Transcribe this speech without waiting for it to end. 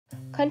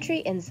Country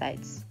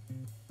Insights.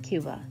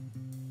 Cuba.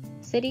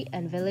 City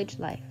and Village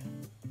Life.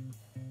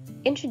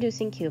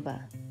 Introducing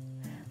Cuba.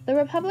 The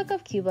Republic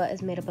of Cuba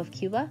is made up of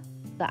Cuba,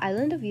 the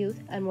Island of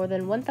Youth, and more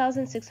than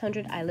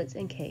 1,600 islets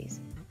and cays.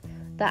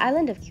 The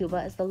island of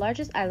Cuba is the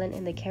largest island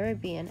in the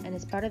Caribbean and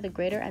is part of the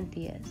Greater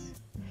Antilles.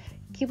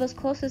 Cuba's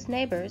closest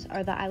neighbors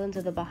are the islands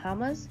of the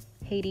Bahamas,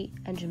 Haiti,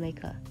 and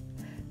Jamaica.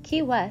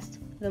 Key West,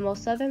 the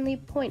most southerly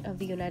point of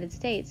the United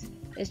States,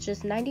 is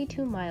just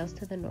 92 miles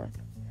to the north.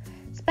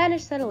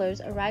 Spanish settlers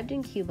arrived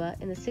in Cuba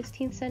in the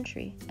 16th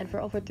century, and for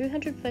over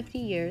 350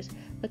 years,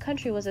 the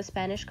country was a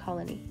Spanish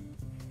colony.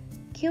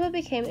 Cuba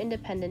became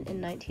independent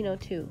in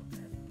 1902,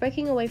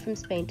 breaking away from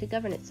Spain to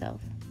govern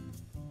itself.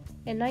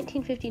 In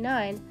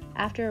 1959,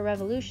 after a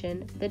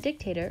revolution, the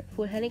dictator,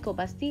 Fulgencio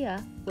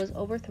Bastilla, was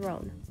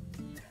overthrown.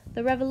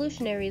 The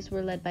revolutionaries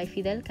were led by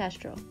Fidel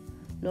Castro,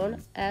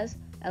 known as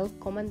El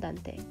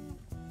Comandante.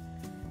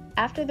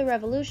 After the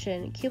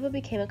revolution, Cuba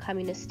became a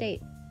communist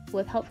state,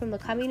 with help from the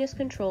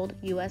communist-controlled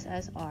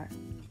USSR.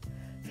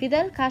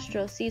 Fidel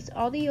Castro seized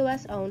all the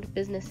US-owned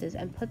businesses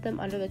and put them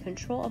under the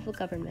control of the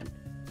government.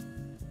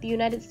 The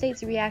United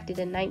States reacted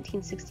in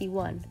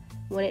 1961,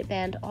 when it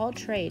banned all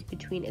trade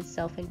between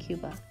itself and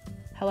Cuba.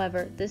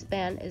 However, this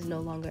ban is no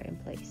longer in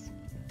place.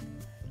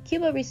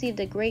 Cuba received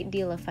a great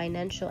deal of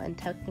financial and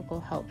technical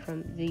help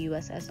from the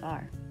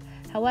USSR.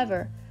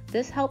 However,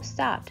 this help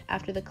stopped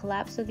after the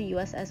collapse of the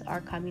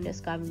USSR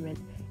communist government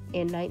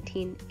in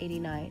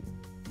 1989.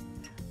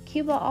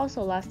 Cuba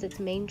also lost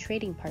its main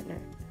trading partner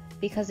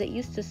because it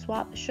used to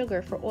swap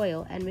sugar for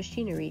oil and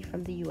machinery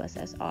from the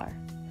USSR.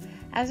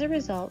 As a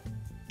result,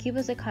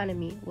 Cuba's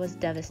economy was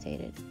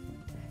devastated.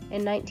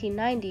 In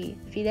 1990,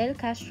 Fidel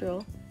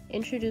Castro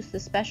introduced the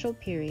Special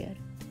Period.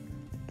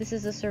 This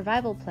is a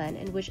survival plan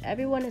in which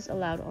everyone is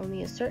allowed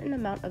only a certain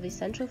amount of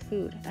essential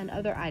food and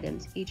other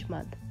items each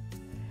month.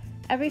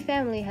 Every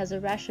family has a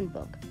ration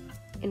book,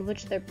 in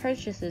which their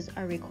purchases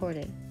are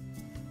recorded.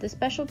 The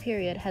Special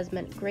Period has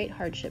meant great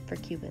hardship for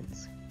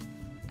Cubans.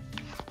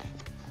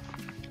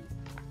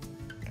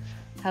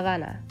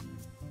 Havana,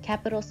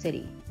 capital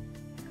city.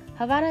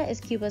 Havana is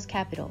Cuba's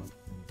capital,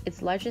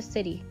 its largest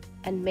city,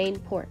 and main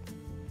port.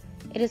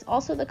 It is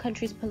also the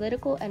country's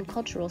political and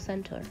cultural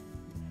center.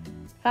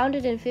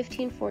 Founded in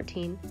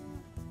 1514,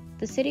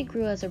 the city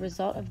grew as a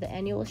result of the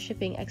annual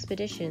shipping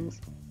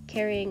expeditions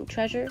carrying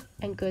treasure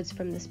and goods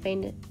from the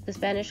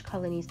Spanish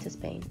colonies to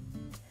Spain.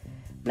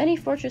 Many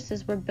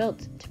fortresses were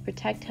built to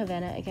protect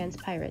Havana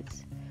against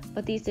pirates,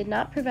 but these did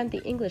not prevent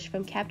the English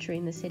from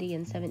capturing the city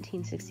in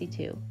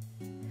 1762.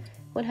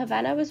 When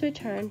Havana was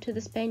returned to the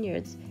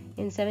Spaniards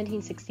in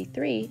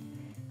 1763,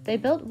 they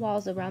built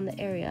walls around the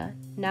area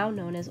now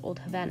known as Old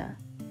Havana.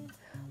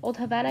 Old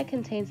Havana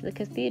contains the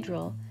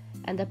cathedral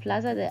and the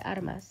Plaza de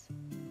Armas,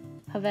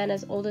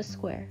 Havana's oldest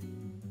square.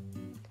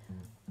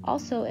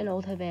 Also in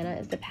Old Havana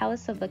is the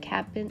Palace of the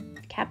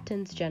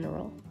Captains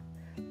General.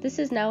 This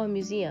is now a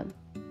museum,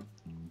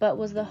 but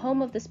was the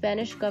home of the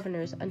Spanish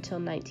governors until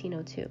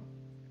 1902.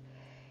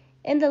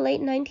 In the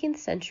late 19th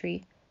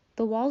century,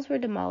 the walls were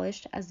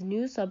demolished as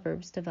new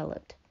suburbs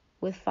developed,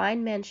 with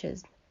fine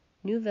mansions,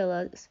 new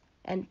villas,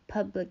 and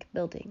public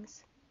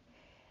buildings.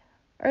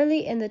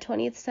 Early in the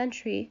 20th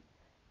century,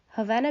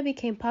 Havana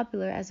became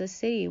popular as a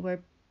city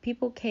where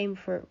people came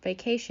for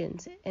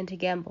vacations and to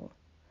gamble.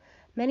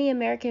 Many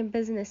American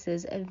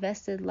businesses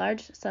invested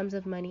large sums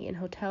of money in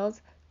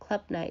hotels,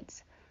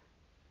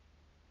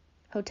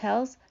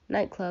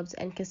 nightclubs,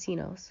 and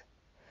casinos.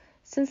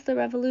 Since the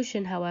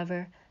revolution,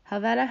 however,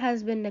 Havana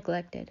has been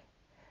neglected.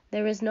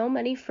 There is no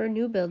money for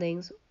new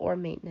buildings or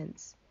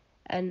maintenance,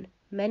 and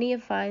many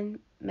fine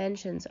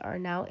mansions are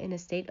now in a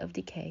state of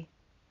decay.